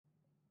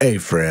Hey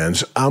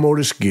friends, I'm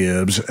Otis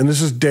Gibbs, and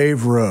this is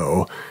Dave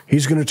Rowe.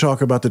 He's going to talk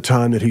about the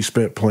time that he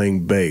spent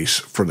playing bass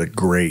for the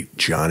great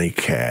Johnny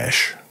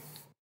Cash.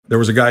 There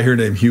was a guy here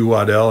named Hugh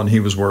Waddell, and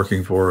he was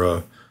working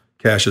for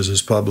Cash as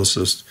his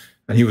publicist,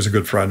 and he was a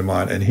good friend of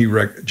mine.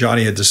 And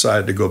Johnny had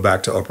decided to go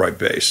back to upright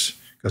bass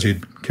because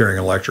he'd been carrying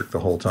electric the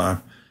whole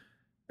time.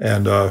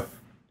 And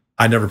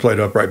I never played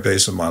upright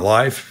bass in my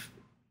life.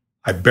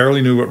 I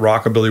barely knew what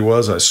rockabilly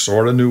was. I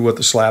sort of knew what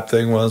the slap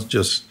thing was.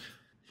 Just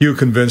Hugh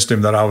convinced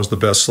him that I was the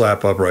best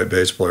slap upright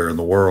bass player in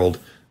the world,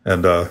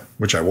 and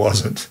which I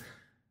wasn't.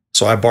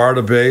 So I borrowed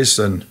a bass,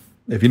 and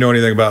if you know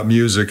anything about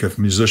music, if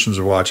musicians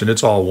are watching,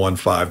 it's all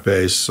 1/5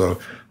 bass. So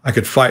I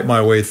could fight my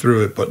way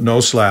through it, but no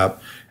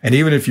slap. And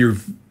even if you're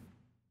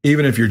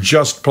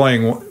just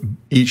playing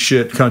eat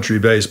shit country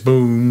bass,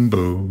 boom,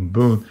 boom,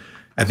 boom,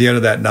 at the end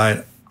of that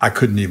night, I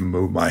couldn't even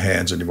move my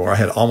hands anymore.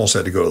 I almost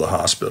had to go to the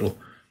hospital.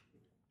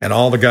 And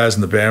all the guys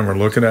in the band were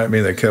looking at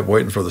me. They kept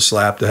waiting for the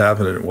slap to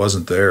happen, and it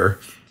wasn't there.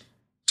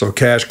 So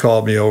Cash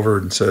called me over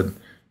and said,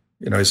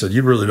 he said,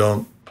 "You really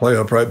don't play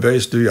upright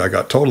bass, do you?" I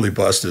got totally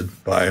busted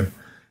by him.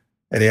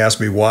 And he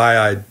asked me why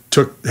I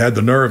had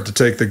the nerve to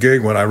take the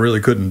gig when I really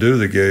couldn't do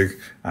the gig.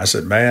 I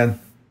said, "Man,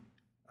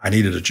 I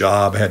needed a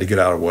job. I had to get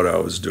out of what I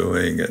was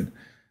doing, and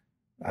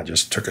I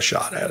just took a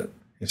shot at it."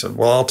 He said,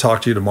 "Well, I'll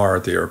talk to you tomorrow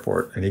at the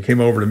airport." And he came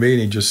over to me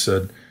and he just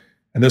said,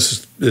 and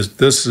this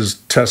is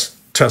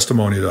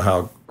testimony to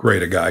how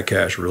great a guy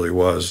Cash really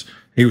was.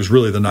 He was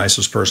really the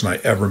nicest person I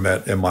ever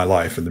met in my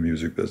life in the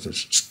music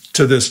business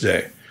to this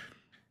day.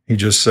 He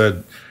just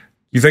said,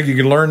 "You think you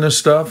can learn this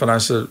stuff?" And I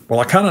said, "Well,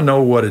 I kind of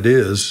know what it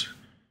is.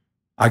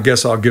 I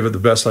guess I'll give it the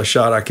best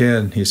shot I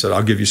can." He said,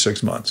 "I'll give you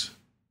 6 months."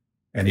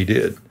 And he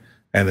did.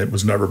 And it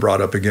was never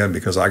brought up again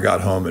because I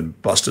got home and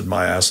busted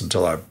my ass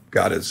until I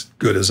got as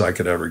good as I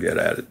could ever get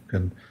at it.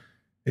 And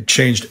it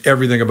changed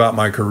everything about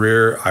my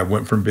career. I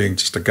went from being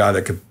just a guy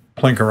that could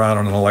plink around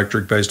on an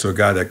electric bass to a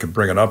guy that could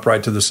bring it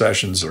upright to the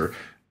sessions or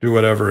do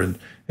whatever. And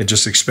it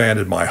just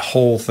expanded my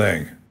whole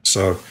thing.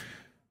 So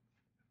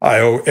I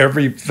owe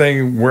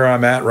everything where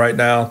I'm at right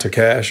now to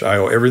Cash. I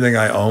owe everything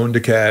I own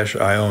to Cash.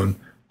 I own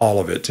all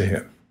of it to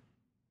him.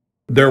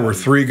 There were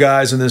 3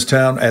 guys in this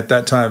town at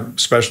that time,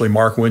 especially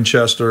Mark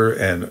Winchester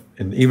and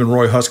even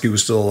Roy Husky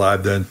was still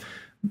alive then,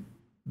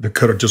 that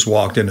could have just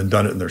walked in and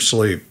done it in their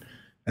sleep.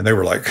 And they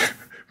were like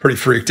pretty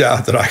freaked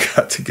out that I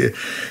got to get.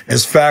 In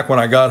fact, when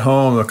I got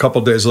home, a couple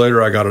of days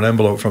later, I got an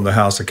envelope from the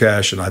House of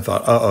Cash, and I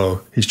thought,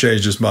 uh-oh, he's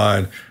changed his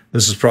mind.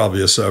 This is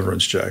probably a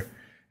severance check.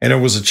 And it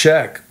was a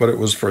check, but it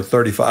was for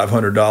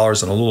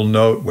 $3,500 and a little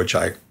note, which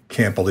I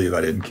can't believe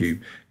I didn't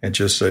keep. And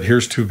just said,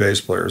 "Here's 2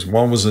 bass players."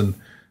 One was in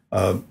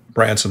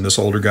Branson, this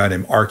older guy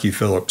named Archie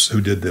Phillips,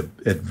 who did the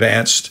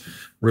advanced,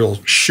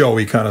 real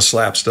showy kind of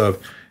slap stuff,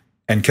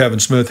 and Kevin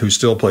Smith, who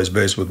still plays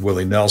bass with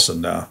Willie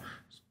Nelson now.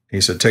 He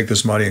said, "Take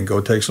this money and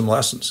go take some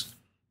lessons."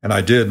 And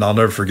I did, and I'll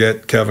never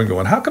forget Kevin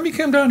going, "How come you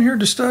came down here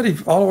to study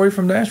all the way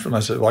from Nashville?" And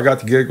I said, "Well, I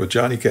got the gig with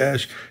Johnny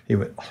Cash." He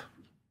went, "Oh,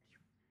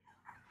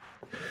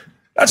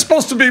 that's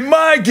supposed to be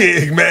my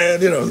gig,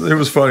 man." It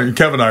was funny.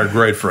 Kevin and I are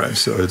great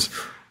friends,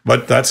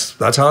 but that's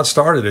how it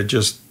started.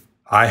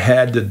 I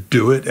had to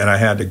do it, and I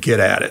had to get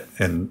at it,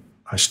 and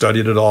I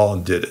studied it all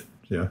and did it.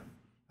 Yeah,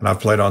 and I've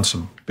played on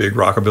some big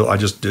rockabilly. I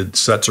just did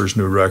Setzer's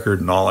new record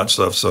and all that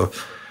stuff, so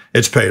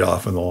it's paid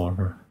off in the long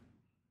run.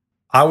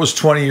 I was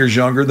 20 years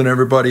younger than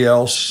everybody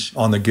else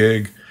on the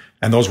gig,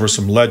 and those were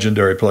some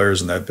legendary players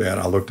in that band.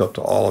 I looked up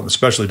to all of them,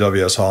 especially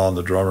W.S. Holland,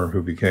 the drummer,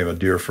 who became a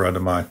dear friend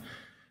of mine.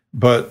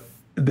 But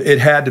it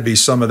had to be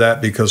some of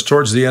that because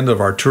towards the end of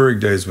our touring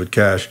days with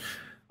Cash,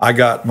 I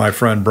got my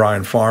friend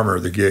Brian Farmer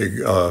the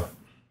gig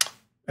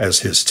as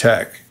his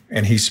tech,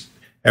 and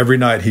every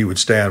night he would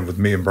stand with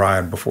me and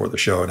Brian before the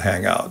show and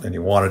hang out, and he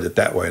wanted it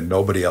that way, and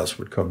nobody else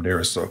would come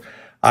near us. So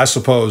I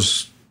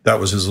suppose that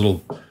was his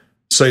little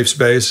safe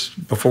space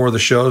before the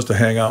shows to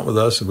hang out with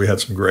us, and we had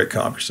some great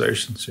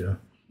conversations. Yeah,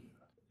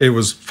 it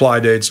was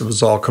fly dates. It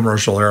was all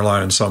commercial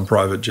airline and some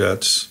private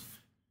jets,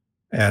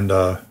 and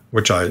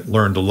which I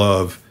learned to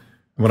love.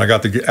 When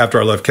after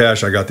I left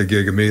Cash, I got the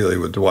gig immediately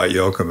with Dwight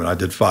Yoakam, and I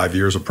did 5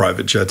 years of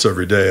private jets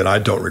every day, and I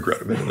don't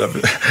regret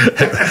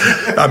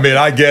it. I mean,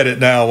 I get it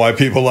now why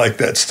people like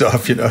that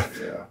stuff, Yeah.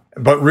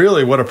 But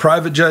really, what a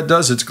private jet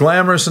does, it's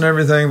glamorous and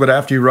everything, but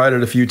after you ride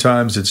it a few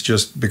times, it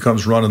just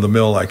becomes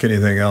run-of-the-mill like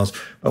anything else.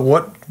 But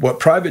what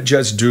private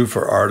jets do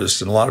for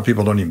artists, and a lot of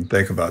people don't even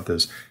think about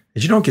this,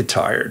 is you don't get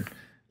tired.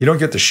 You don't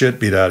get the shit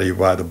beat out of you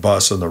by the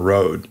bus on the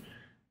road.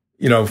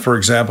 For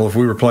example, if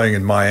we were playing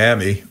in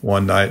Miami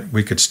one night,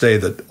 we could stay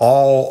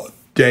all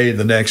day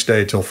the next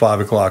day till 5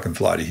 o'clock and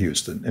fly to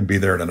Houston and be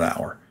there in an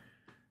hour.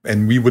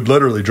 And we would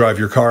literally drive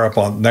your car up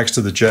on next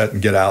to the jet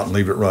and get out and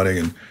leave it running,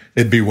 and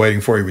it'd be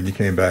waiting for you when you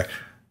came back.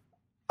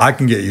 I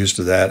can get used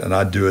to that, and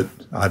I'd do it.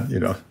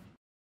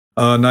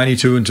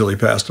 92 until he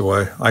passed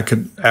away.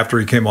 After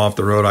he came off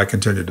the road, I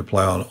continued to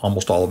play on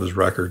almost all of his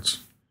records,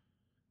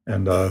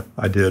 and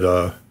I did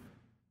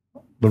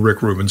the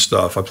Rick Rubin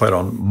stuff. I played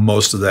on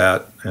most of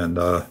that, and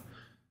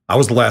I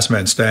was the last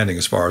man standing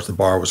as far as the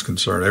bar was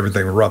concerned.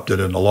 Everything erupted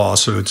into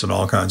lawsuits and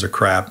all kinds of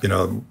crap.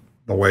 The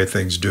the way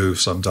things do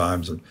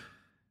sometimes. And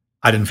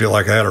I didn't feel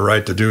like I had a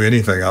right to do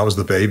anything. I was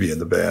the baby in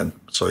the band.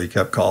 So he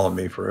kept calling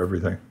me for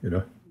everything, you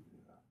know.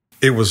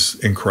 It was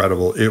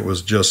incredible. It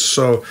was just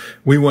so,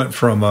 we went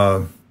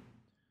from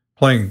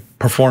playing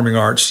performing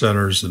arts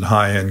centers and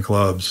high-end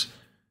clubs,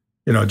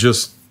 you know,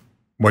 just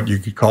what you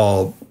could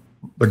call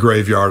the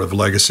graveyard of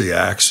legacy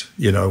acts,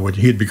 you know,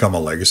 he'd become a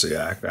legacy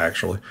act,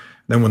 actually.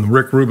 Then when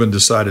Rick Rubin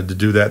decided to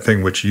do that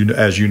thing, which,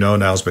 as you know,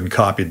 now has been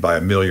copied by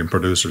a million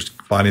producers,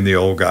 finding the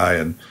old guy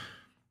and,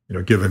 you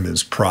know, give him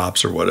his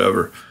props or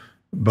whatever.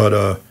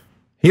 But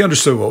he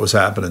understood what was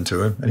happening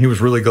to him, and he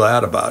was really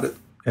glad about it.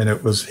 And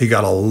he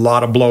got a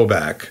lot of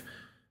blowback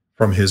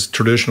from his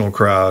traditional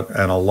crowd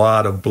and a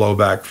lot of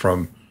blowback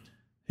from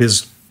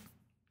his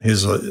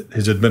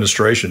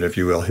administration, if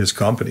you will, his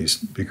companies,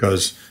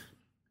 because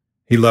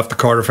he left the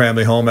Carter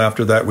family home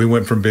after that. We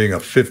went from being a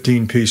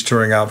 15-piece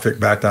touring outfit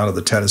back down to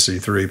the Tennessee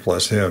Three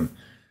plus him,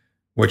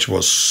 which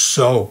was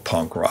so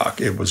punk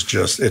rock. It was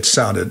just, it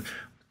sounded,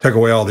 take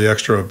away all the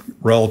extra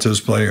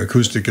relatives playing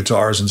acoustic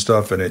guitars and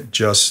stuff, and it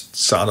just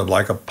sounded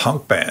like a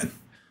punk band.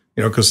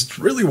 You know, because it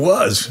really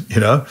was,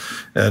 you know,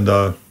 and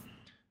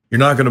you're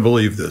not going to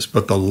believe this,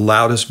 but the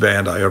loudest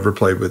band I ever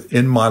played with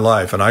in my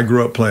life, and I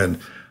grew up playing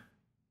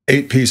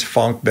 8-piece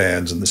funk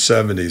bands in the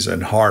 70s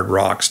and hard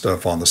rock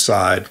stuff on the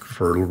side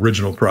for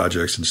original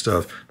projects and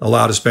stuff. The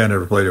loudest band I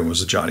ever played in was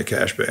the Johnny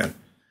Cash band.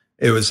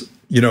 It was,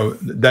 you know,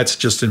 that's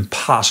just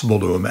impossible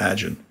to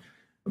imagine.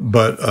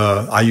 But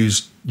I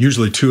used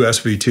usually 2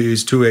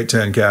 SVTs, 2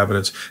 810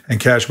 cabinets, and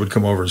Cash would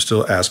come over and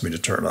still ask me to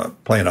turn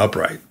up, playing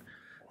upright.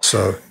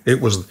 So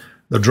it was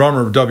the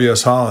drummer of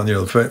W.S. Holland, you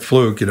know,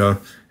 Fluke, you know,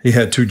 he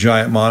had 2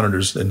 giant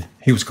monitors, and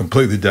he was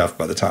completely deaf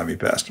by the time he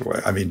passed away.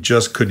 I mean,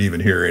 just couldn't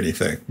even hear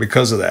anything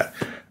because of that.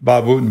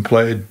 Bob Wooten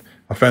played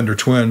a Fender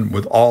Twin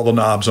with all the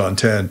knobs on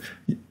 10.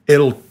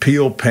 It'll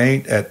peel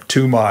paint at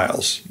 2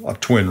 miles of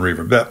twin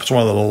reverb. That's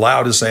one of the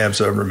loudest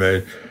amps ever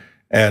made.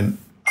 And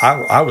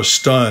I was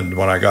stunned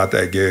when I got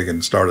that gig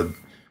and started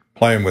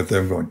playing with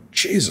them, going,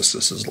 Jesus,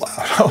 this is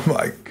loud. Oh,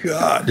 my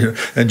God. You know,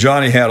 and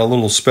Johnny had a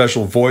little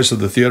special voice of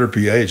the theater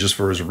PA just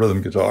for his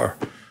rhythm guitar.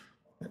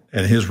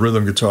 And his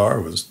rhythm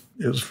guitar was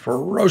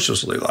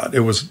ferociously loud.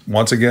 It was,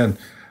 once again,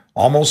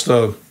 almost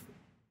a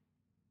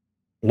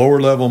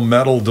lower-level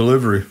metal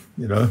delivery,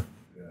 you know.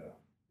 Yeah.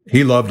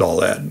 He loved all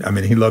that. I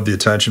mean, he loved the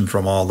attention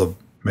from all the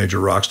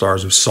major rock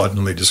stars who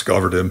suddenly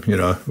discovered him, you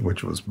know,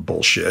 which was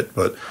bullshit.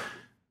 But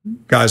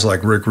guys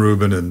like Rick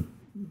Rubin and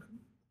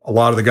a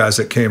lot of the guys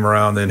that came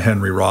around, then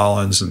Henry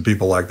Rollins and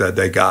people like that,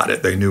 they got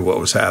it. They knew what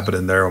was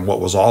happening there and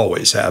what was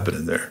always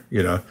happening there,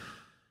 you know.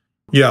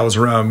 Yeah, I was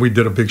around. We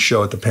did a big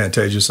show at the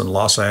Pantages in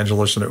Los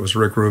Angeles, and it was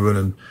Rick Rubin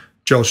and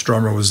Joe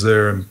Strummer was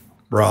there and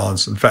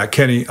Rollins. In fact,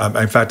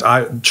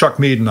 Chuck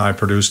Mead and I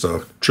produced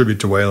a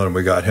tribute to Waylon, and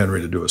we got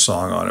Henry to do a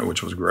song on it,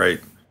 which was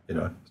great. You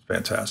know,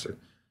 fantastic.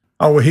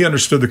 Oh, well, he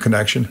understood the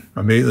connection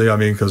immediately. I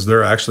mean, because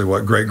they're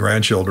actually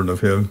great-grandchildren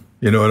of him.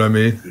 You know what I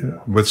mean? Yeah.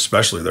 With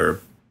especially their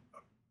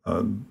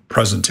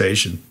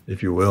presentation,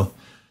 if you will,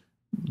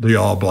 the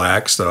all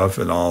black stuff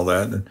and all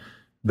that. And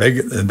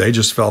they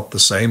just felt the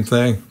same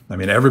thing. I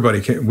mean, everybody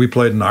came. We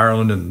played in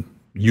Ireland, and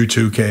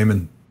U2 came,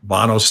 and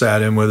Bono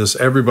sat in with us.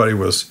 Everybody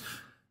was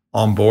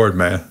on board,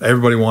 man.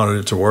 Everybody wanted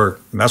it to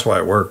work, and that's why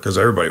it worked, because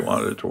everybody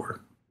wanted it to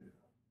work.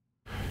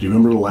 Do you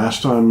remember the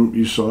last time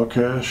you saw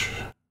Cash?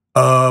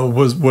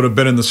 Would have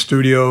been in the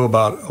studio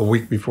about a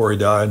week before he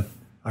died.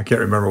 I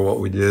can't remember what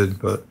we did,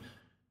 but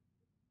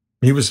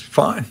he was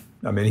fine.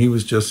 I mean, he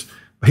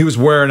was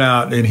wearing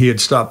out, and he had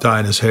stopped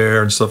dyeing his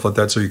hair and stuff like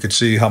that, so you could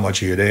see how much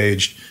he had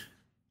aged.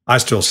 I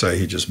still say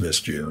he just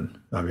missed June.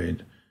 I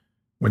mean,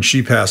 when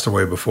she passed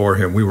away before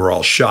him, we were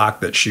all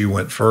shocked that she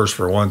went first,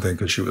 for one thing,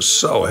 because she was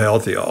so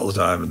healthy all the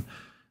time. And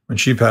when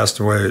she passed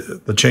away,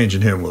 the change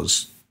in him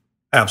was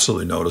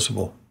absolutely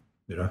noticeable,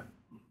 you know.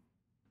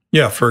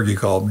 Yeah, Fergie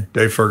called me.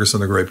 Dave Ferguson,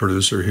 the great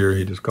producer here,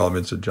 he just called me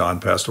and said, John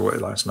passed away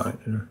last night,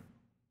 you know.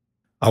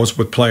 I was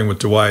playing with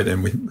Dwight,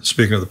 and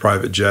speaking of the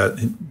private jet,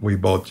 we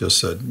both just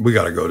said, we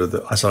got to go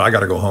to I said, I got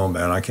to go home,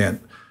 man. I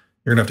can't.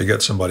 You're going to have to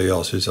get somebody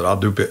else. He said, I'll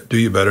do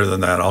you better than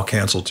that. I'll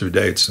cancel 2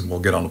 dates, and we'll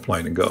get on the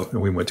plane and go. And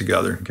we went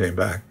together and came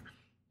back.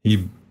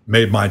 He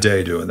made my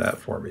day doing that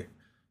for me.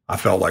 I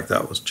felt like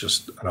that was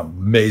just an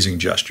amazing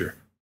gesture.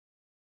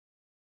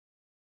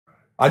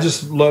 I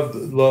just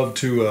love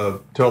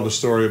to tell the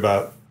story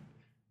about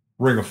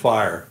Ring of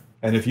Fire.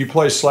 And if you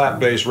play slap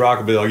bass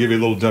rockabilly, I'll give you a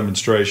little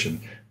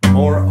demonstration. The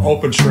more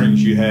open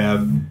strings you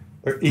have,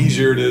 the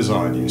easier it is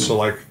on you. So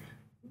like,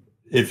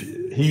 if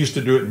he used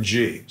to do it in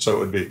G, so it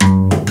would be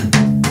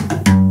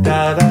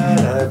da da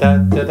da da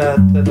da da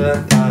da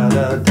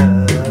da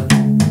da.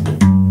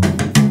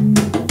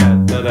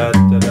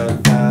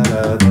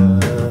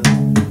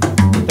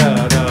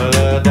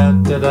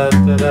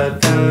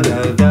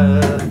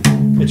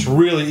 It's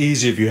really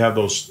easy if you have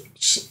those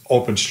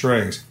open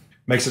strings.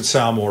 Makes it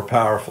sound more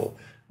powerful.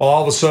 Well,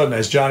 all of a sudden,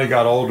 as Johnny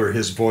got older,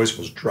 his voice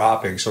was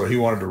dropping, so he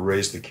wanted to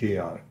raise the key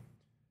on it.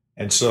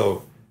 And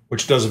so,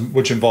 which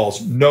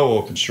involves no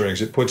open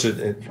strings. It puts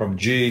it from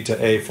G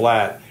to A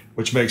flat,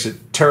 which makes it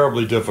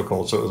terribly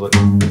difficult. So it was like,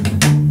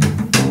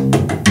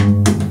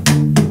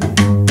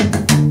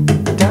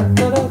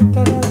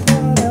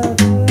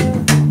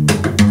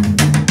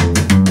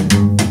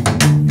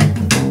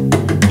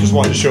 just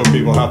wanted to show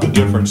people how the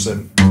difference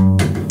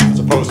as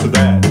opposed to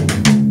that,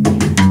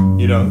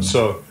 you know.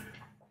 So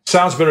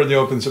sounds better than the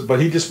open,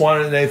 but he just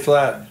wanted an A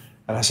flat.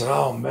 And I said,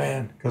 oh,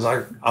 man, because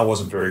I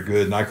wasn't very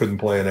good and I couldn't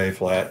play an A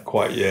flat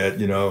quite yet,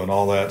 you know, and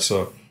all that.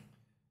 So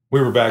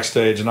we were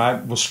backstage and I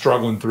was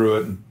struggling through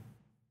it. And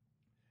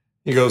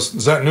he goes,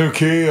 does that new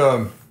key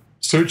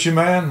suit you,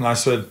 man? And I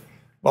said,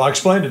 well, I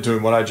explained it to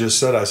him what I just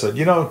said. I said,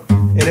 you know,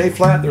 in A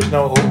flat, there's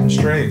no open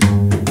string.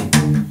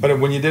 But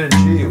when you did it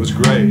in G, it was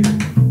great.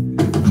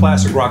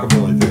 Classic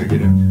rockabilly thing, you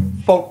know.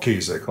 Folk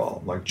keys, they call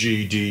them, like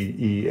G, D,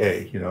 E,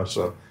 A, you know.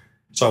 So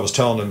I was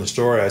telling him the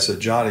story. I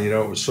said, Johnny, you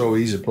know, it was so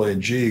easy to play in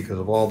G because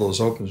of all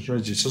those open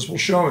strings. He says, well,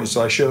 show me.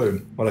 So I showed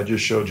him what I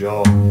just showed you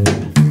all.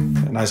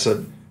 And I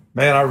said,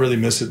 man, I really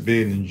miss it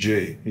being in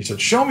G. He said,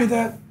 show me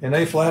that in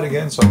A flat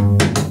again. So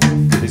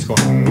he's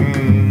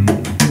going,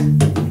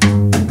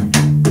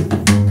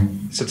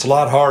 He said, it's a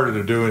lot harder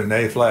to do it in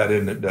A flat,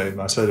 isn't it, Dave?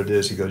 And I said, it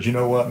is. He goes, you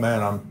know what,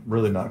 man, I'm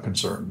really not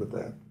concerned with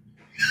that.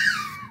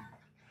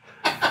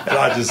 And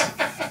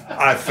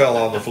I fell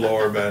on the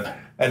floor, man.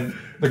 And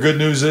the good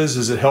news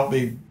is it helped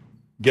me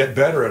get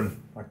better in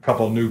a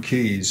couple of new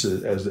keys,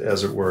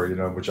 as it were, you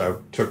know, which I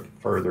took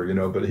further, you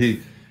know. But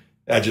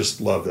I just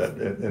loved that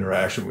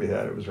interaction we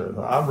had. It was,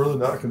 I'm really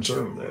not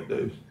concerned with that,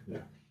 Dave. Yeah.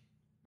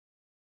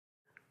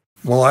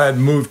 Well, I had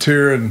moved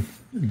here in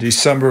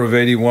December of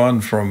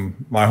 '81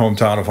 from my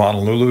hometown of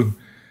Honolulu,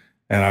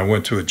 and I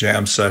went to a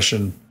jam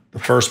session the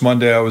first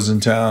Monday I was in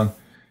town,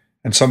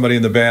 and somebody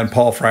in the band,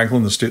 Paul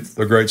Franklin,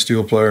 the great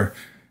steel player,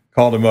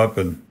 called him up,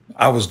 and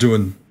I was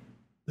doing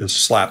this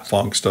slap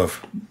funk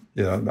stuff.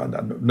 You know,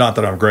 not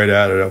that I'm great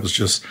at it. I was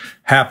just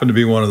happened to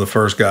be one of the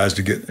first guys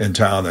to get in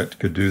town that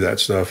could do that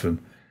stuff, and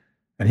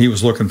he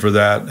was looking for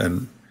that.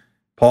 And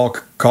Paul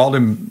called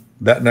him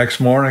that next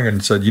morning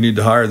and said, "You need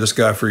to hire this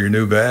guy for your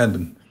new band."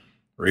 And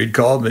Reed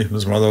called me. It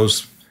was one of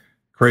those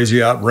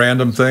crazy out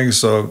random things.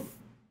 So,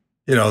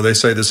 you know, they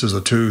say this is a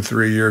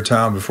 2-3 year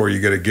town before you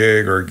get a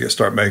gig or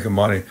start making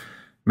money.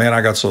 Man,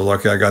 I got so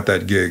lucky. I got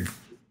that gig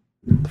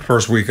the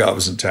first week I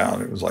was in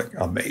town. It was like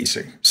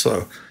amazing.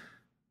 So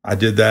I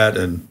did that.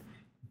 And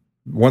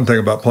one thing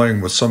about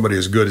playing with somebody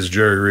as good as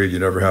Jerry Reed, you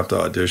never have to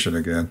audition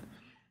again.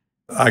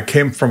 I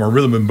came from a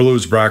rhythm and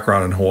blues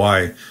background in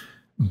Hawaii,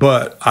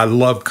 but I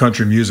loved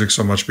country music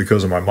so much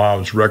because of my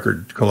mom's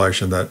record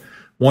collection that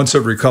once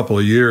every couple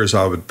of years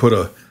I would put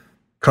a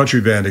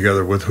country band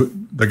together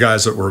with the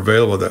guys that were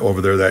available over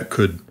there that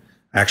could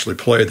actually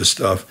play the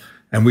stuff.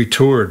 And we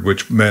toured,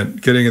 which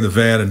meant getting in the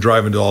van and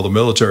driving to all the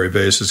military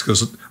bases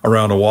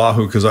around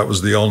Oahu, because that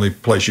was the only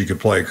place you could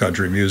play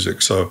country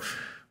music. So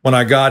when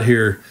I got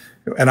here,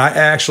 and I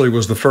actually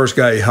was the first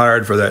guy he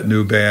hired for that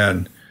new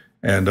band,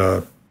 and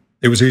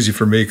it was easy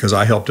for me because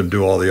I helped him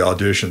do all the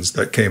auditions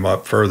that came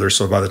up further.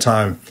 So by the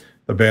time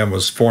the band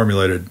was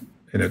formulated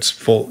in its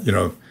full, you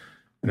know,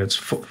 in its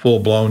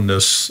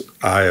full-blownness,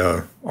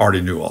 I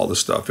already knew all the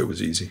stuff. It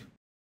was easy.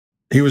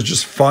 He was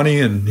just funny,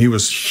 and he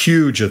was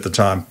huge at the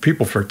time.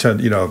 People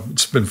pretend, you know,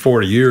 it's been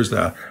 40 years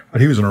now,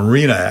 but he was an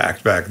arena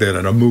act back then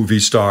and a movie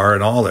star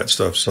and all that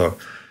stuff. So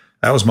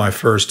that was my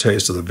first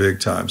taste of the big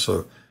time.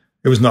 So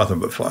it was nothing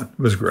but fun.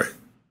 It was great.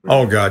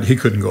 Oh, God, he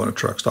couldn't go in a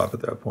truck stop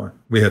at that point.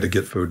 We had to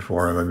get food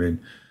for him. I mean,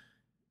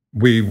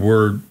 we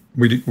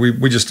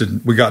just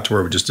didn't, we got to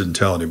where we just didn't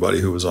tell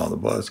anybody who was on the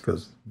bus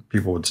because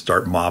people would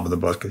start mobbing the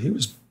bus because he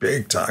was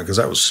big time, because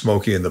that was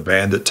Smokey and the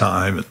Bandit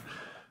time and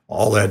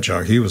all that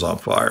junk. He was on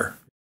fire.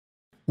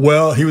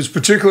 Well, he was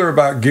particular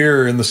about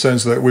gear in the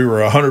sense that we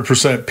were a 100%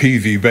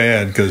 PV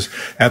band, because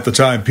at the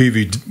time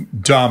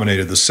PV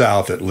dominated the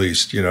South, at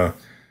least, you know.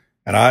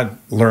 And I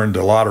learned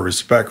a lot of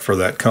respect for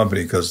that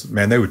company because,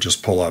 man, they would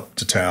just pull up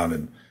to town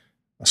in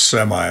a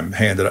semi and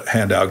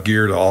hand out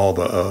gear to all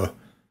the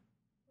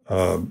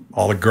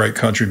great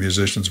country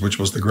musicians, which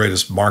was the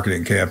greatest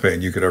marketing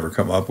campaign you could ever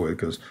come up with,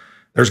 because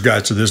there's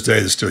guys to this day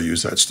that still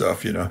use that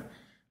stuff, you know.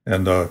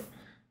 And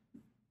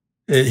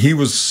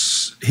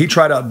he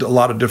tried out a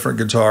lot of different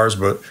guitars,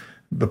 but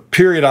the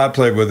period I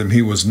played with him,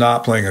 he was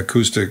not playing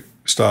acoustic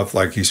stuff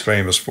like he's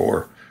famous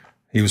for.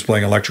 He was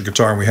playing electric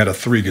guitar, and we had a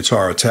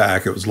 3-guitar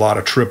attack. It was a lot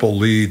of triple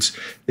leads.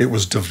 It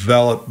was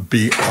developed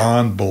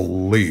beyond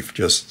belief,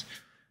 just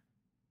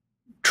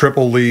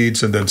triple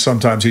leads. And then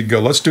sometimes he'd go,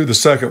 let's do the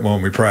second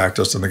one we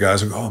practiced. And the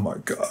guys would go, oh, my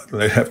God,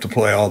 they'd have to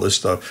play all this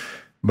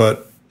stuff.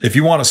 But if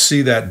you want to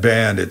see that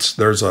band,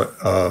 there's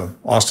a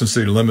Austin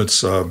City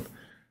Limits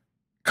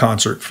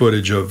concert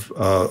footage of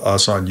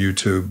us on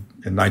YouTube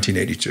in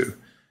 1982.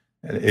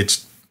 And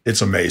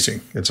it's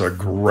amazing. It's a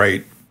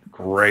great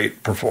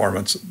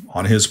performance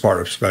on his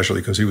part, especially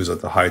because he was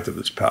at the height of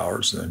his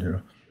powers then. You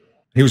know,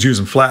 he was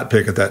using flat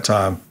pick at that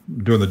time,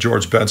 doing the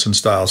George Benson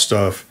style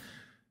stuff.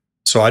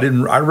 So I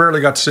rarely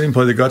got to see him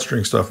play the gut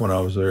string stuff when I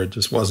was there. It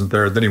just wasn't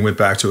there. Then he went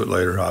back to it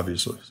later,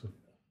 obviously. So,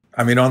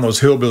 I mean, on those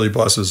hillbilly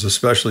buses,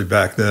 especially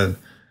back then,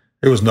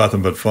 it was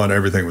nothing but fun.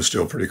 Everything was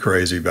still pretty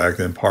crazy back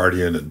then,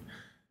 partying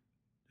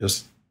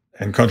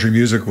and country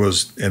music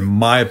was, in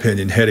my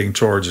opinion, heading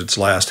towards its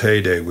last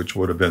heyday, which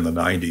would have been the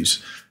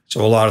 90s.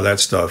 So a lot of that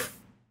stuff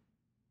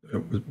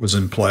was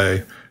in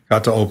play.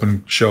 Got to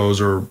open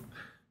shows or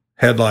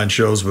headline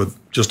shows with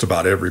just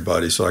about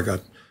everybody. So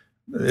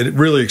it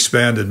really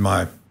expanded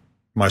my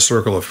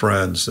circle of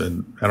friends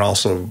and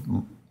also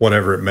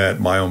whatever it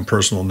meant, my own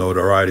personal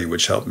notoriety,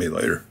 which helped me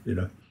later, you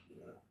know.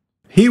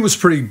 He was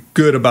pretty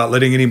good about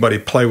letting anybody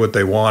play what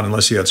they want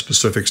unless he had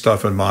specific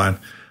stuff in mind.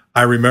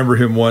 I remember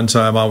him one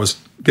time, I was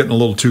getting a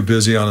little too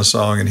busy on a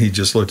song, and he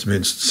just looked at me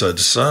and said,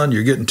 "Son,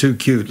 you're getting too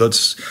cute.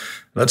 Let's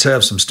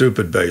have some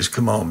stupid bass.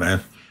 Come on,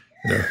 man."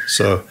 You know,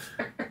 so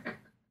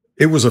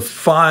it was a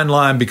fine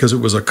line because it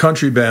was a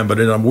country band, but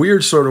in a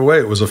weird sort of way,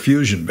 it was a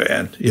fusion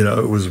band. You know,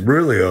 it was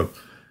really a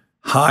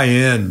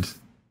high-end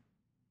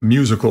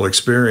musical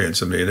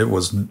experience. I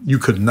mean, you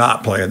could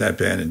not play in that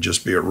band and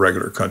just be a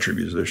regular country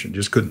musician.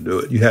 Just couldn't do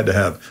it. You had to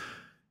have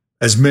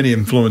as many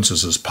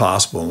influences as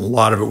possible. And a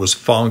lot of it was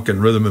funk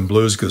and rhythm and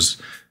blues because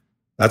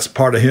that's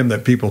part of him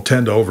that people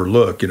tend to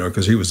overlook, you know,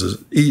 because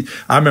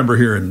I remember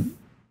hearing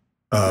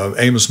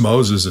Amos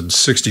Moses in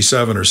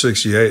 67 or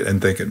 68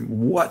 and thinking,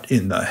 what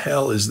in the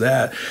hell is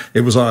that?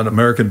 It was on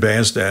American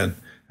Bandstand.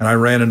 And I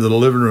ran into the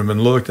living room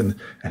and looked, and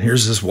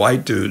here's this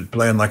white dude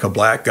playing like a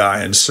black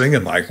guy and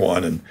singing like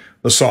one. And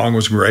the song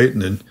was great.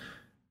 And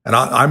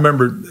I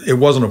remember it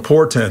wasn't a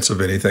portent of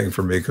anything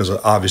for me because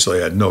obviously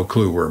I had no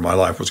clue where my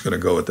life was going to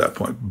go at that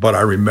point. But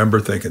I remember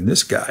thinking,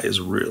 this guy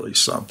is really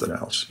something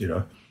else, you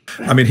know.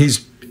 I mean,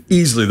 he's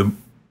easily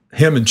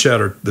him and Chet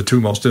are the two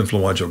most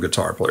influential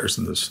guitar players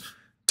in this.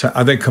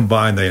 I think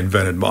combined they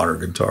invented modern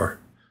guitar,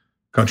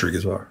 country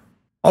guitar.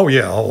 Oh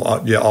yeah,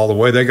 all the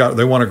way. They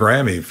won a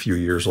Grammy a few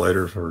years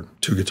later for a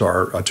two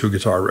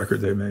guitar record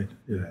they made.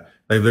 Yeah,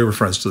 they were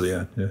friends to the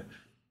end. Yeah,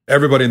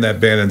 everybody in that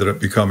band ended up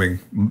becoming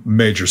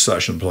major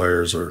session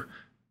players. Or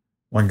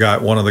one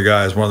of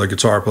the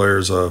guitar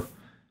players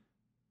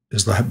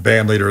is the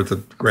band leader at the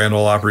Grand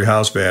Ole Opry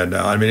House Band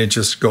now. I mean, it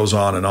just goes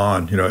on and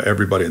on. You know,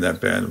 everybody in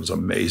that band was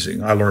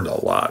amazing. I learned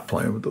a lot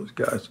playing with those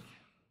guys.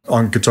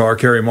 On guitar,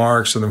 Kerry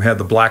Marks, and then we had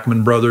the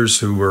Blackman Brothers,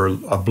 who were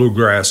a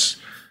bluegrass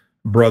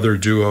brother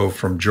duo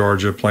from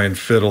Georgia, playing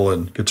fiddle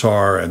and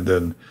guitar, and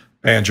then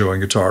banjo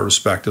and guitar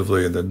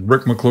respectively. And then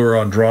Rick McClure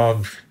on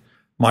drums,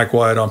 Mike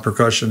White on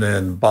percussion,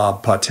 and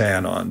Bob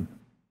Patan on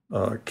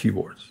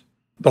keyboards.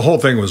 The whole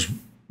thing was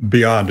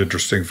beyond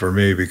interesting for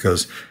me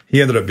because he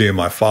ended up being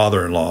my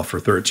father-in-law for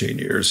 13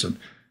 years. And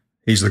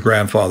he's the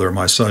grandfather of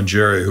my son,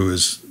 Jerry, who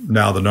is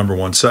now the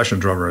 #1 session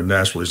drummer in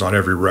Nashville. He's on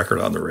every record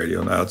on the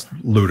radio now. It's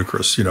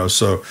ludicrous, you know.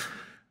 So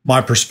my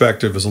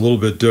perspective is a little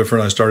bit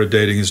different. I started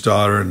dating his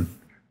daughter, and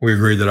we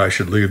agreed that I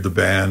should leave the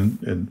band.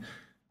 And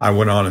I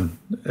went on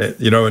and,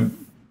 you know,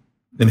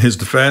 in his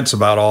defense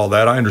about all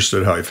that, I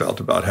understood how he felt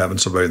about having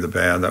somebody in the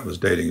band that was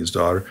dating his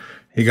daughter.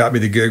 He got me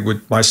the gig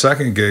with my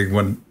second gig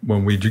when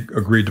we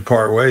agreed to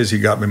part ways. He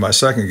got me my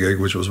second gig,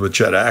 which was with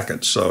Chet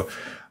Atkins. So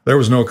there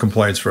was no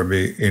complaints from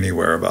me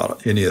anywhere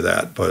about any of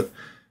that. But,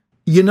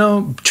 you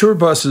know, tour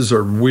buses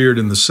are weird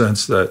in the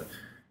sense that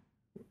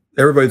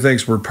everybody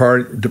thinks we're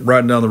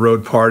riding down the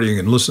road partying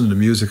and listening to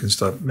music and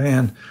stuff.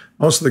 Man,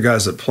 most of the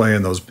guys that play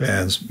in those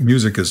bands,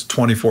 music is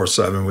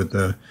 24/7 with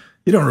them.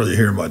 You don't really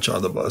hear much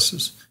on the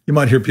buses. You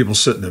might hear people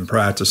sitting and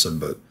practicing,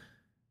 but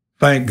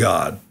thank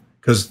God.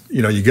 Because,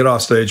 you know, you get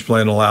off stage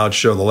playing a loud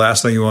show, the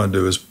last thing you want to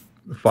do is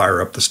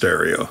fire up the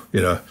stereo, you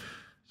know.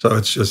 So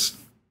it's just,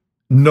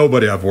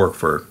 nobody I've worked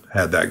for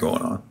had that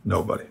going on.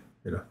 Nobody,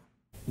 you know.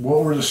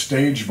 What were the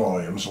stage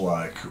volumes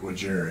like with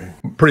Jerry?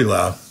 Pretty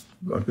loud.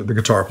 The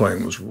guitar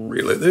playing was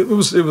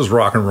it was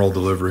rock and roll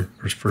delivery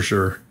for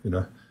sure, you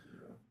know.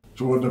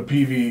 So what the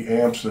PV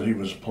amps that he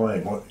was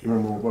playing, you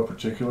remember what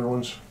particular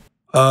ones?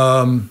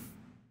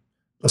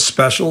 The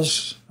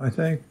specials, I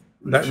think.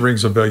 That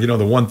rings a bell. You know,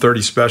 the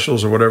 130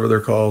 specials or whatever they're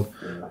called.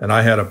 Yeah. And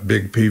I had a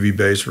big PV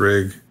bass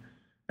rig.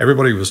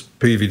 Everybody was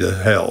PV to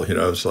hell, you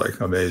know. It's like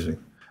amazing.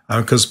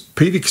 Because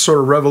PV sort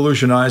of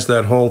revolutionized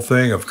that whole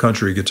thing of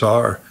country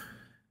guitar.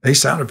 They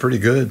sounded pretty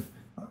good.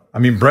 I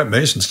mean, Brent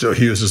Mason still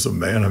uses them,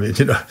 man. I mean,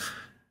 you know,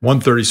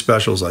 130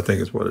 specials, I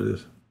think is what it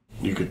is.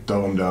 You could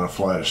throw them down a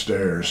flight of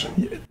stairs.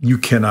 You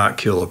cannot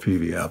kill a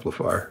PV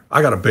amplifier.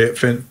 I got a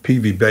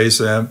PV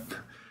bass amp.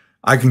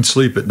 I can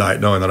sleep at night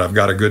knowing that I've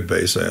got a good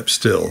bass amp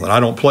still. And I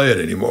don't play it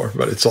anymore,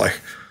 but it's like,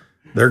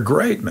 they're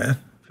great, man.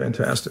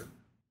 Fantastic.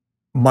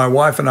 My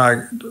wife and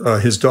I,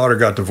 his daughter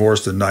got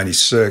divorced in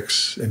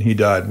 96, and he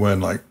died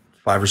like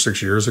 5 or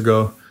 6 years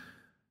ago.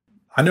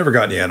 I never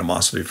got any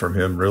animosity from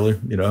him, really,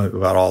 you know,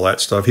 about all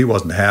that stuff. He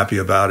wasn't happy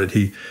about it.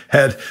 He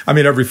had, I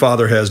mean, every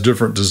father has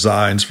different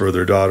designs for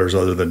their daughters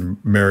other than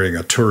marrying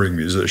a touring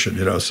musician,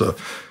 you know, so,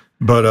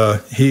 but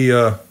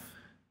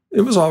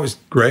it was always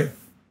great,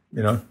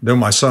 you know. Then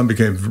my son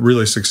became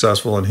really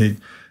successful, and he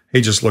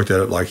just looked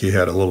at it like he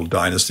had a little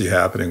dynasty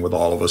happening with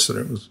all of us, and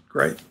it was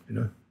great, you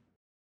know.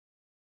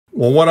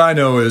 Well, what I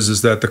know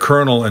is that the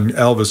Colonel and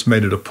Elvis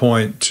made it a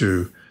point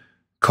to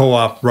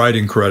co-op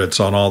writing credits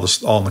on all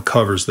the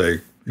covers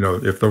they You know,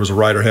 if there was a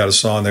writer had a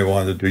song they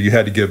wanted to do, you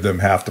had to give them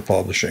half the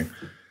publishing,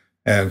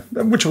 and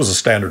which was a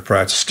standard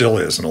practice, still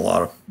is in a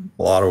lot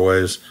of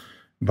ways.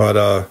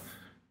 But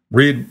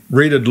Reed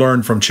had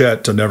learned from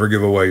Chet to never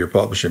give away your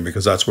publishing,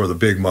 because that's where the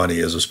big money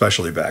is,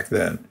 especially back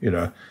then. You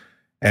know,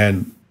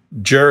 and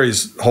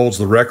Jerry's holds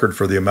the record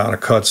for the amount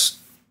of cuts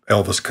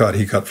Elvis cut.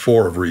 He cut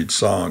 4 of Reed's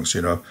songs.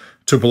 You know,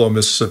 Tupelo,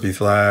 Mississippi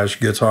Flash,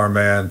 Guitar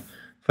Man,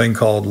 Thing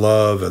Called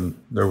Love, and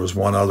there was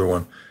one other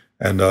one.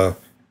 And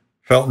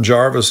Felton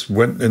Jarvis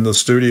went in the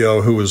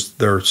studio, who was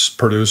their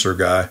producer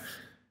guy.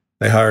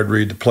 They hired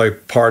Reed to play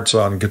parts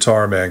on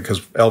Guitar Man, because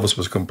Elvis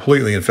was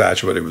completely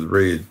infatuated with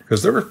Reed,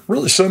 because they were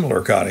really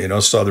similar kind of, you know,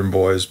 Southern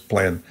boys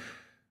playing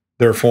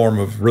their form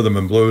of rhythm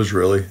and blues,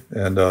 really.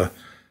 And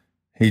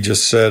he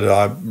just said,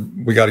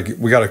 "We got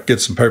to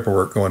get some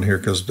paperwork going here,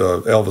 because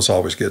Elvis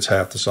always gets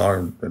half the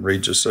song." And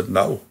Reed just said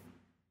no.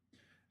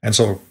 And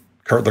so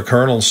the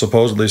Colonel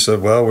supposedly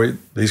said, "Well,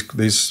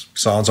 these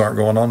songs aren't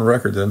going on the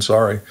record then,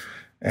 sorry."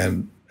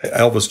 And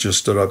Elvis just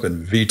stood up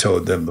and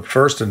vetoed them, the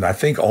first and I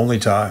think only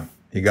time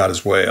he got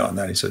his way on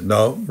that. He said,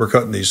 "No, we're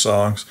cutting these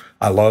songs.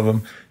 I love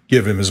them.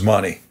 Give him his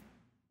money."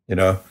 You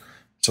know?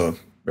 So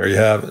there you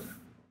have it.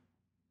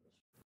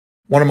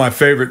 One of my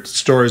favorite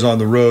stories on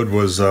the road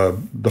was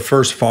the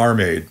first Farm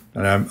Aid.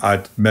 And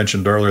I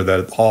mentioned earlier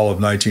that all of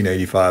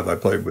 1985 I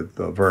played with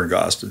Vern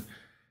Gosdin.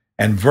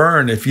 And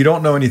Vern, if you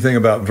don't know anything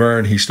about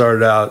Vern, he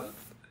started out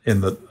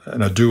in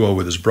a duo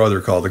with his brother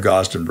called the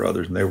Gosdin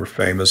Brothers, and they were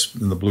famous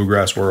in the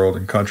bluegrass world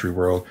and country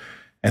world.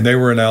 And they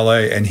were in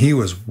L.A., and he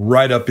was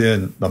right up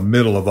in the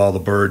middle of all the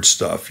Bird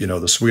stuff, you know,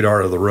 the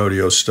Sweetheart of the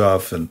Rodeo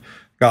stuff, and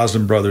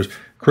Gosdin Brothers.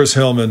 Chris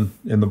Hillman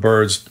in the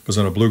Birds was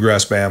in a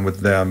bluegrass band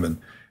with them, and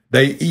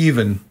they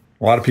even,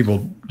 a lot of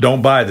people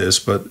don't buy this,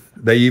 but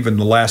they even,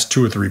 the last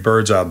 2 or 3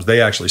 Birds albums,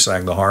 they actually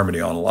sang the harmony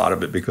on a lot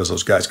of it, because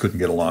those guys couldn't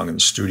get along in the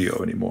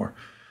studio anymore.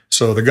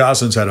 So the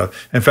Gosdins had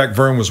in fact,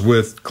 Vern was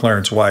with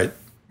Clarence White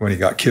when he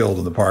got killed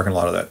in the parking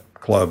lot of that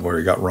club where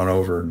he got run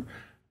over. And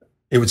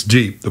it was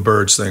deep, the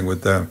Birds thing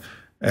with them.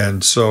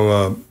 And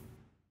so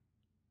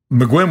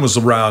McGuinn was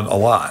around a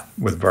lot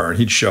with Vern.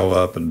 He'd show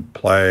up and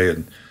play,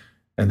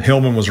 and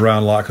Hillman was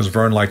around a lot, because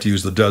Vern liked to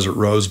use the Desert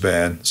Rose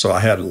Band. So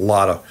I had a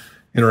lot of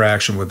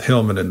interaction with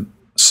Hillman and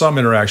some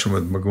interaction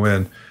with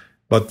McGuinn.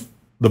 But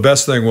the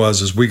best thing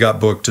is we got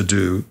booked to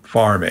do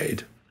Farm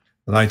Aid,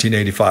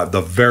 1985,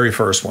 the very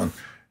first one.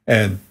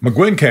 And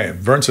McGuinn came.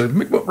 Vern said,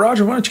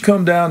 "Roger, why don't you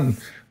come down and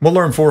we'll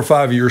learn 4 or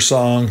 5 of your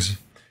songs."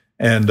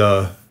 And,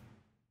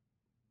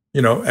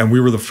 you know, and we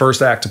were the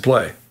first act to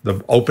play,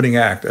 the opening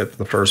act at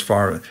the first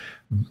Farm.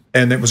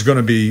 And it was going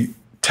to be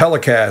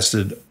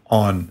telecasted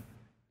on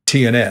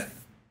TNN.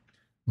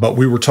 But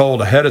we were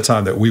told ahead of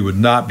time that we would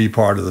not be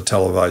part of the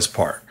televised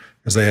part,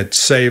 because they had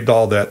saved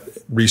all that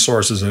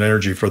resources and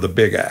energy for the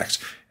big acts.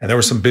 And there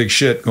was some big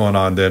shit going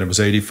on then. It was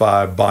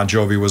 85. Bon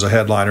Jovi was a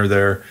headliner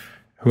there,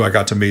 who I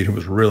got to meet, who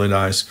was really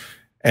nice.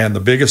 And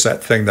the biggest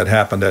thing that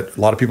happened that a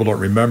lot of people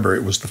don't remember,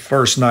 it was the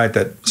first night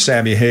that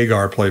Sammy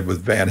Hagar played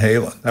with Van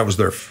Halen. That was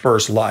their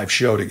first live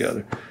show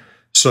together.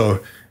 So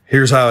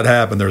here's how it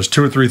happened. There's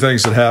 2 or 3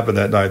 things that happened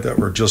that night that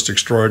were just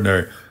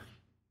extraordinary.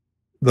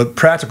 The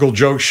practical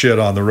joke shit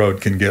on the road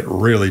can get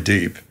really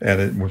deep, and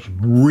it was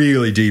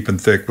really deep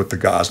and thick with the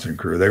Gosdin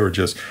crew. They were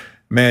just,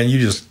 man,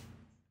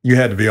 you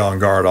had to be on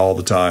guard all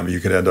the time. You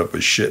could end up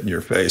with shit in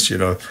your face, you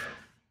know.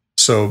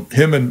 So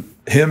him and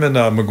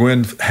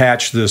McGuinn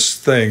hatched this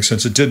thing.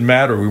 Since it didn't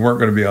matter, we weren't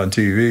going to be on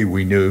TV,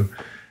 we knew.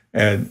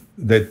 And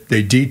they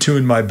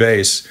detuned my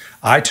bass.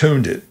 I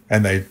tuned it,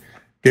 and they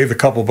gave a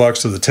couple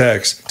bucks to the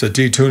techs to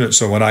detune it.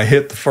 So when I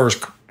hit the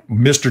first,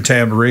 Mr.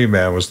 Tambourine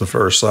Man was the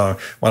first song.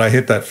 When I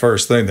hit that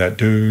first thing, that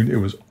dude, it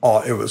was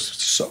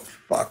so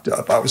fucked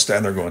up. I was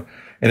standing there going,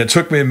 and it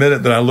took me a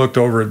minute. Then I looked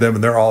over at them,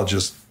 and they're all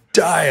just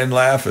dying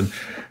laughing.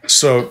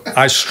 So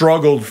I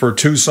struggled for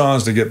 2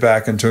 songs to get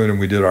back in tune, and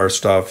we did our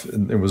stuff,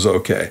 and it was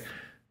okay.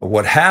 But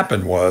what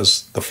happened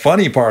was, the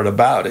funny part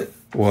about it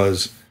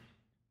was,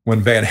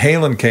 when Van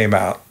Halen came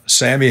out,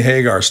 Sammy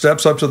Hagar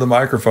steps up to the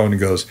microphone and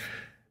goes,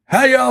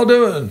 "How y'all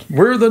doing?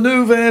 We're the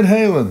new Van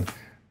Halen.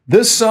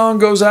 This song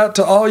goes out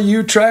to all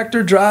you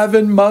tractor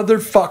driving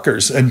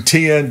motherfuckers." And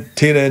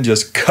TNN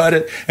just cut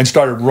it and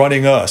started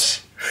running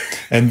us.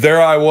 And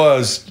there I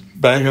was,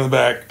 bang in the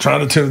back,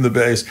 trying to tune the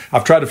bass.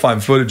 I've tried to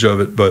find footage of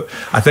it, but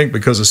I think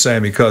because of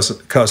Sammy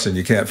cussing,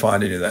 you can't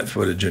find any of that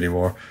footage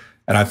anymore.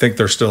 And I think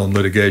they're still in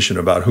litigation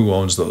about who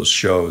owns those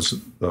shows,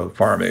 the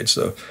Farm Aid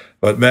stuff.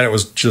 But man, it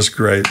was just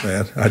great,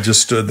 man. I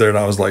just stood there and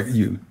I was like,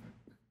 "You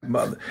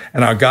mother."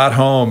 And I got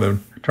home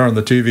and turned on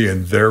the TV,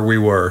 and there we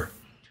were.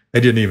 They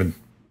didn't even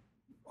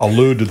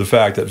allude to the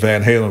fact that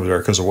Van Halen was there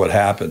because of what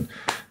happened.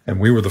 And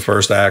we were the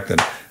first act,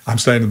 and I'm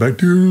standing in the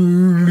back,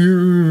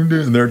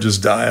 and they're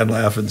just dying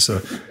laughing.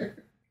 So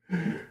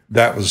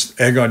that was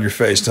egg on your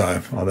face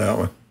time on that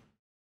one.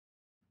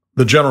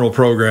 The general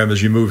program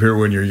is you move here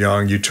when you're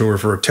young, you tour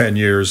for 10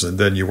 years, and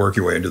then you work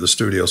your way into the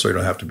studio so you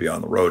don't have to be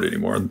on the road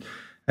anymore.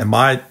 And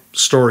my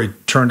story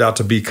turned out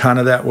to be kind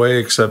of that way,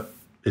 except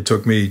it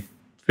took me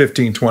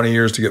 15, 20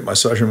 years to get my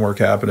session work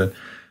happening.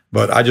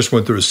 But I just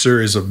went through a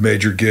series of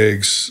major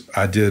gigs.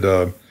 I did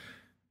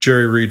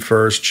Jerry Reed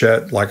first,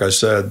 Chet, like I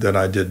said. Then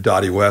I did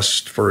Dottie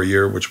West for a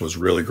year, which was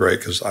really great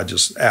because I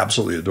just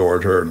absolutely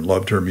adored her and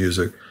loved her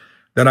music.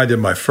 Then I did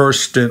my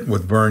first stint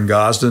with Vern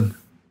Gosdin,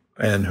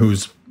 and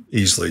who's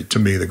easily, to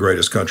me, the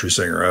greatest country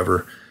singer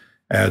ever.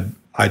 And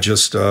I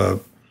just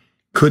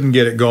couldn't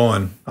get it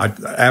going.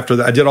 After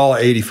that, I did all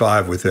of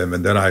 85 with him,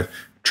 and then I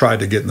tried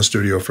to get in the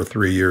studio for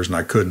 3 years, and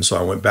I couldn't. So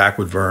I went back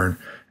with Vern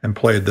and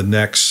played the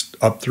next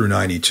up through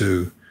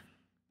 92.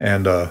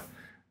 And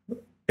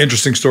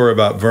interesting story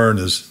about Vern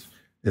is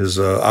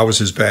I was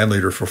his band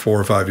leader for 4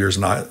 or 5 years,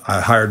 and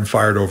I hired and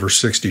fired over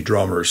 60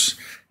 drummers.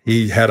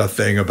 He had a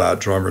thing about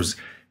drummers.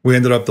 We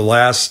ended up the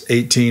last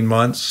 18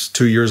 months,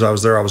 2 years I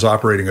was there, I was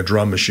operating a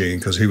drum machine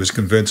because he was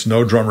convinced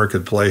no drummer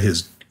could play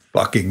his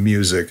fucking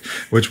music,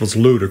 which was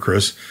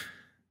ludicrous.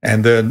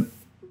 And then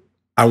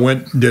I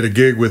went and did a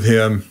gig with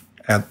him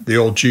at the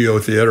old Geo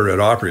Theater at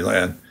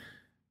Opryland.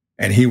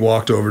 And he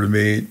walked over to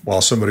me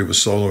while somebody was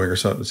soloing or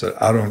something and said,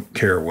 "I don't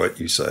care what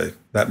you say.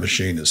 That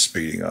machine is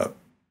speeding up."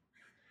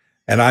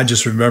 And I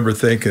just remember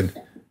thinking,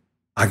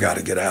 I got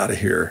to get out of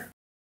here.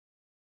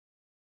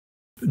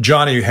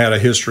 Johnny had a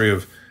history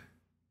of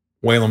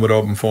Waylon would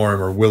open for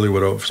him or Willie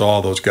would open for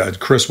all those guys.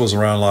 Chris was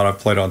around a lot. I've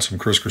played on some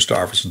Chris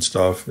Christopherson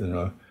stuff.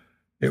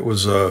 It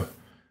was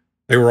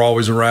they were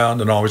always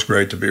around and always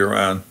great to be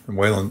around. And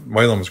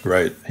Waylon was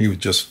great. He was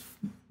just,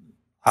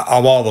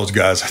 of all those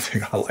guys, I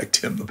think I liked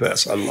him the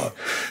best. I love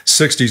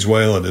 60s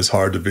Waylon is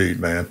hard to beat,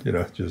 man.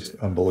 Just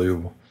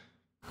unbelievable.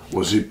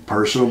 Was he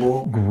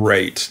personable?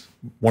 Great.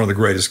 One of the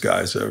greatest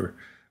guys ever.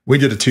 We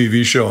did a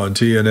TV show on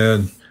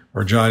TNN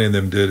where Johnny and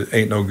them did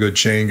Ain't No Good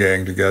Chain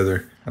Gang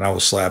together. And I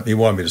was he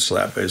wanted me to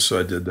slap bass, so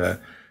I did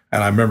that.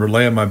 And I remember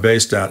laying my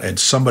bass down, and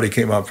somebody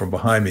came up from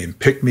behind me and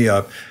picked me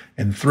up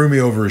and threw me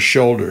over his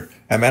shoulder.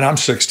 And man, I'm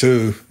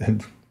 6'2"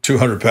 and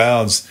 200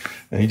 pounds.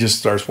 And he just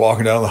starts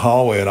walking down the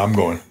hallway, and I'm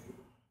going.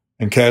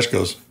 And Cash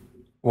goes,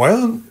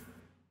 "Well,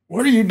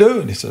 what are you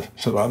doing?" He said,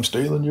 "I'm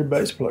stealing your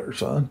bass player,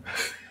 son."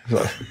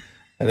 So,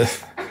 and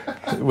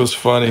it was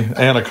funny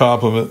and a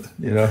compliment,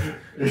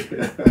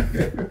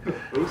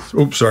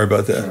 Oops, sorry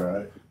about that. All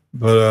right.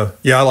 But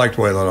yeah, I liked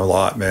Waylon a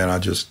lot,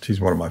 man. He's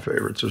one of my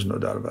favorites. There's no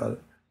doubt about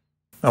it.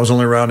 I was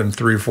only around him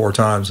 3 or 4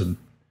 times, and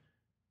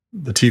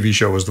the TV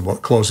show was the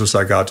closest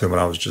I got to him,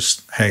 and I was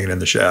just hanging in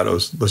the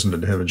shadows,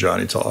 listening to him and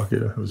Johnny talk.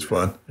 It was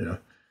fun.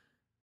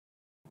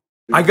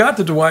 I got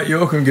the Dwight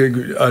Yoakam gig.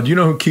 Do you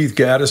know who Keith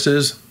Gaddis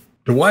is?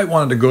 Dwight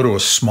wanted to go to a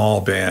small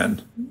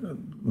band,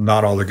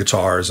 not all the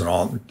guitars and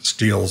all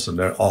steels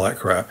and all that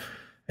crap,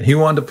 and he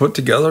wanted to put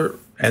together.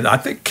 And I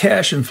think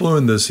Cash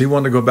influenced this. He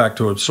wanted to go back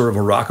to a sort of a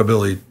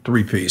rockabilly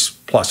 3-piece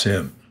plus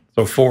him,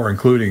 so 4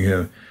 including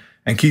him.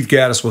 And Keith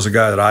Gaddis was a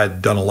guy that I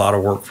had done a lot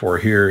of work for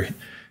here.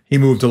 He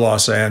moved to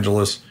Los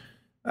Angeles.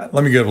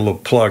 Let me give a little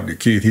plug to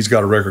Keith. He's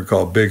got a record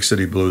called Big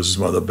City Blues. It's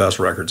one of the best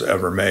records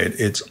ever made.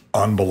 It's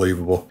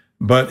unbelievable.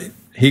 But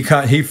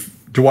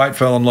Dwight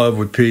fell in love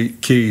with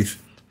Keith.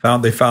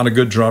 They found a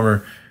good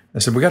drummer. I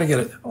said, "We got to get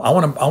it. I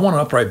want an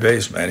upright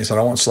bass, man." He said,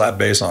 "I want slap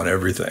bass on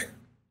everything."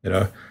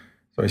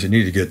 So he said, "You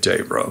need to get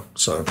Dave Rowe."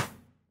 So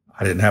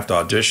I didn't have to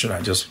audition.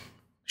 I just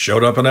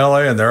showed up in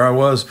LA, and there I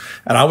was.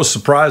 And I was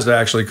surprised,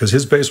 actually, because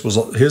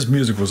his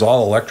music was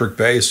all electric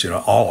bass,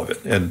 all of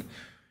it. And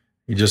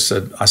he just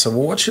said, I said,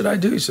 "Well, what should I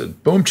do?" He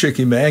said, "Boom,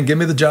 chickie, man, give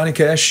me the Johnny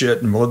Cash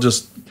shit, and we'll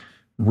just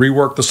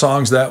rework the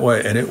songs that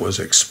way." And it was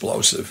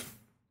explosive.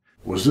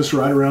 Was this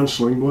right around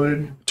Sling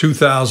Blade?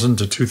 2000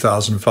 to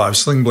 2005.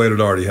 Sling Blade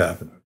had already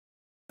happened.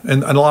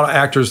 And a lot of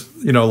actors,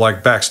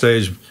 like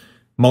backstage,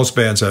 most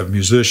bands have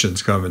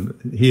musicians come, and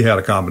he had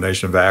a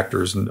combination of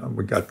actors, and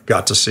we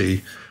got to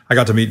see. I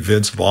got to meet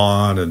Vince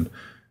Vaughn and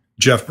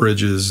Jeff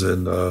Bridges,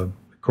 and of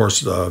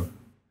course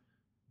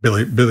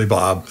Billy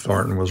Bob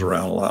Thornton was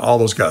around a lot. All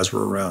those guys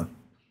were around.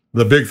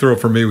 The big thrill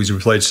for me was we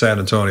played San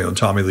Antonio, and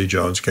Tommy Lee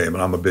Jones came,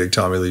 and I'm a big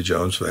Tommy Lee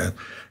Jones fan,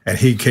 and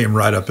he came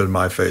right up in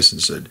my face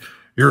and said,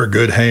 "You're a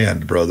good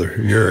hand, brother.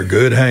 You're a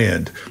good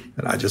hand."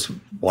 And I just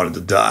wanted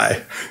to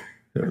die.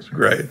 It was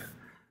great.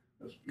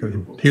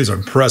 He was an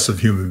impressive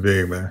human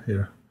being,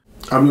 man.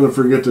 I'm going to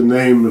forget the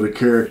name of the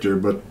character,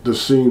 but the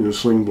scene in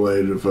Sling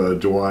Blade of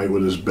Dwight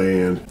with his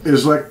band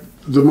is like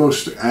the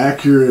most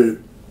accurate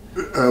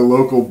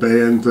local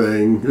band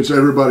thing.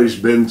 Everybody's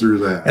been through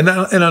that. And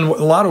in a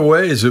lot of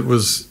ways, it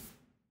was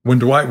when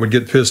Dwight would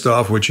get pissed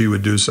off, which he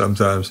would do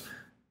sometimes.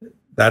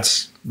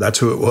 That's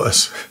who it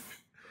was.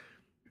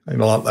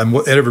 And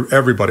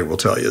everybody will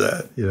tell you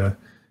that.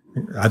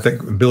 I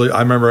think I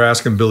remember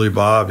asking Billy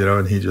Bob,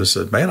 and he just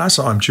said, "Man, I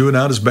saw him chewing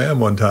out his band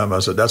one time." I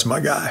said, "That's my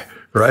guy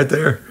right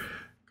there."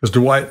 Because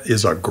Dwight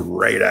is a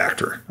great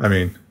actor. I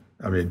mean,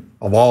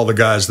 of all the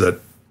guys that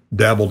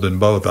dabbled in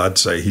both, I'd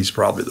say he's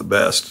probably the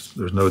best.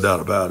 There's no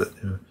doubt about it.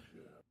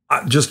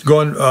 Just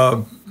going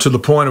to the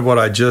point of what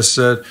I just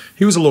said,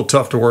 he was a little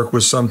tough to work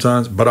with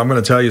sometimes, but I'm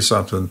going to tell you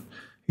something.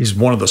 He's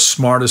one of the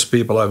smartest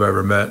people I've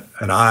ever met,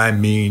 and I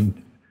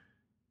mean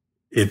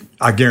it.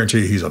 I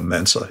guarantee you he's a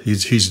Mensa.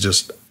 He's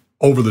just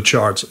over the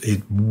charts.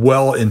 He's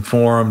well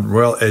informed,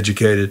 well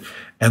educated,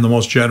 and the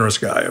most generous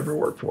guy I ever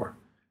worked for.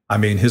 I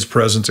mean, his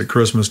presence at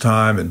Christmas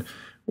time, and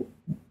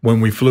when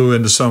we flew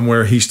into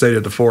somewhere, he stayed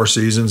at the Four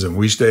Seasons and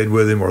we stayed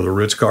with him, or the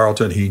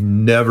Ritz-Carlton. He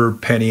never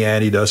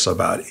penny-antied us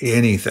about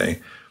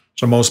anything.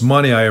 So most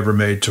money I ever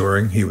made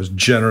touring, he was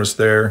generous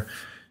there.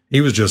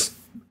 He was just,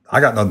 I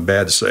got nothing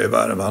bad to say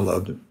about him. I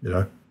loved him, you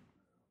know.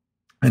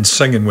 And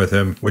singing with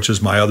him, which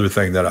is my other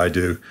thing that I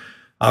do.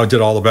 I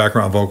did all the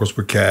background vocals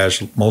with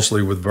Cash,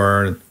 mostly with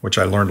Vern, which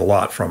I learned a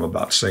lot from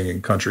about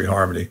singing country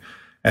harmony.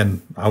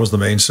 And I was the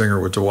main singer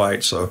with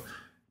Dwight. So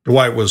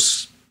Dwight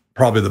was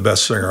probably the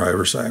best singer I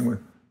ever sang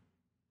with.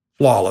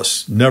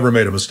 Flawless. Never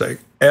made a mistake.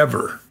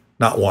 Ever.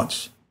 Not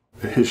once.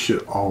 His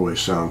shit always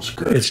sounds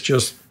good. It's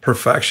just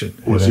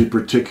perfection. Was he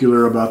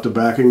particular about the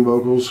backing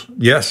vocals?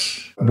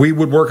 Yes. We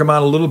would work him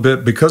out a little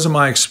bit. Because of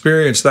my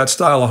experience, that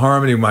style of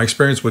harmony, my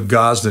experience with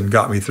Gosden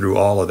got me through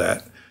all of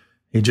that.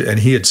 And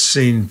he had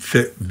seen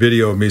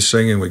video of me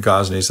singing with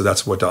Gosden. He said,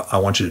 that's what I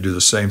want you to do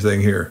the same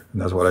thing here.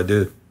 And that's what I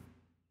did.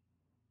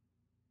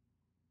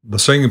 The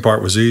singing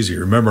part was easy.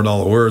 Remembering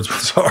all the words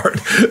was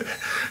hard.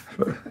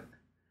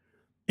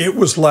 It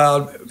was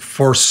loud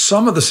for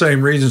some of the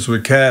same reasons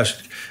with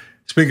Cash.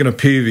 Speaking of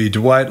PV,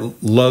 Dwight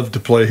loved to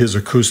play his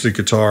acoustic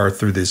guitar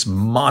through this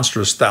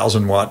monstrous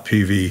 1,000-watt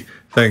PV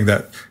thing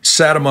that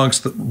sat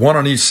amongst one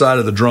on each side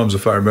of the drums,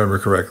 if I remember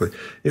correctly.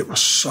 It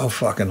was so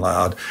fucking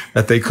loud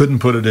that they couldn't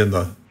put it in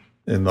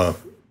the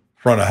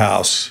front of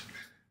house.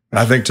 And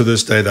I think to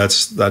this day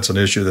that's an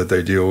issue that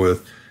they deal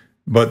with.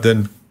 But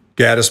then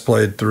Gaddis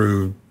played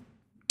through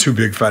 2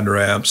 big Fender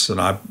amps, and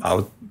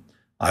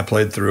I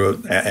played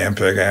through an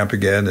amp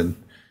again, and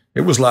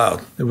it was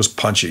loud. It was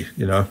punchy,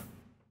 you know,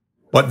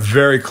 but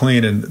very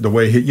clean. And the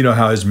way you know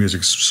how his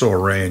music's so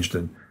arranged,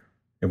 and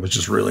it was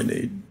just really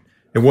neat.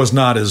 It was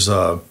not as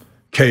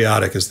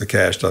chaotic as the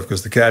Cash stuff,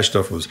 because the Cash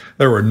stuff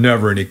there were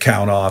never any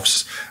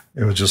count-offs.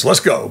 It was just, let's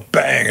go,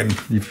 bang, and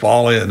you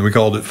fall in. We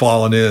called it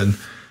falling in.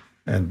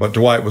 But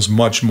Dwight was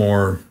much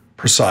more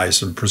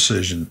precise and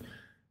precision.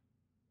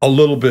 A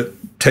little bit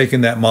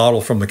taking that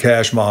model from the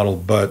Cash model,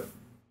 but,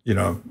 you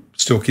know,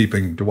 still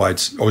keeping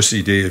Dwight's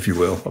OCD, if you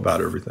will,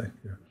 about everything.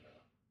 Yeah.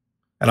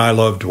 And I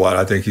love Dwight.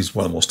 I think he's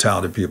one of the most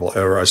talented people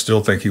ever. I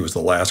still think he was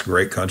the last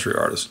great country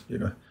artist, you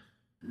know.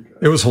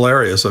 It was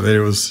hilarious. I mean, it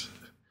was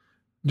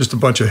just a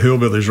bunch of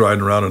hillbillies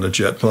riding around on a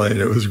jet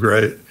plane. It was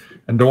great.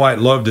 And Dwight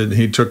loved it, and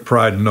he took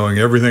pride in knowing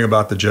everything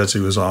about the jets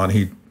he was on.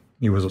 He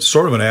was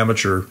sort of an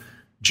amateur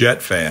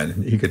jet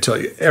fan. He could tell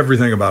you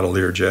everything about a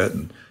Learjet,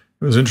 and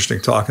it was interesting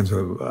talking to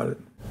him about it.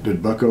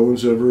 Did Buck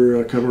Owens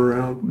ever come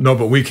around? No,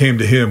 but we came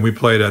to him. We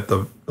played at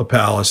the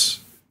Palace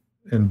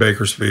in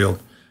Bakersfield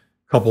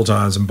a couple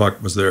times, and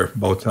Buck was there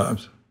both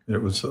times.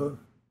 It was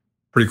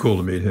pretty cool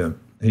to meet him.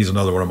 He's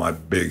another one of my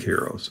big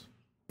heroes.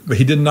 But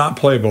he did not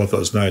play both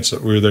those nights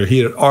that we were there. He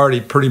had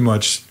already pretty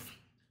much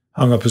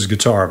hung up his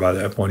guitar by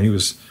that point. He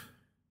was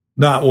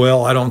not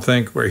well, I don't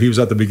think, where he was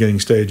at the beginning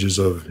stages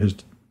of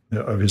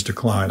his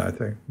decline, I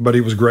think. But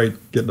he was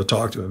great getting to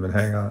talk to him and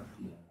hang out.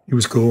 He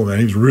was cool, man.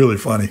 He was really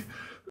funny.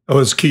 It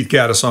was Keith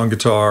Gaddis on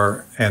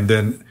guitar, and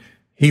then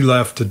he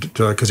left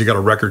because he got a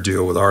record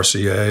deal with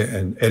RCA,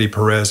 and Eddie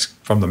Perez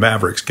from the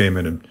Mavericks came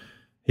in, and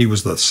he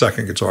was the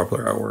second guitar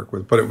player I worked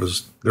with. But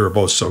they were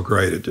both so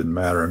great, it didn't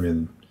matter. I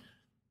mean,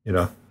 you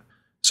know.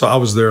 So I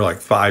was there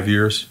like 5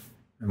 years,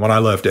 and when I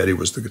left, Eddie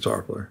was the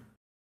guitar player.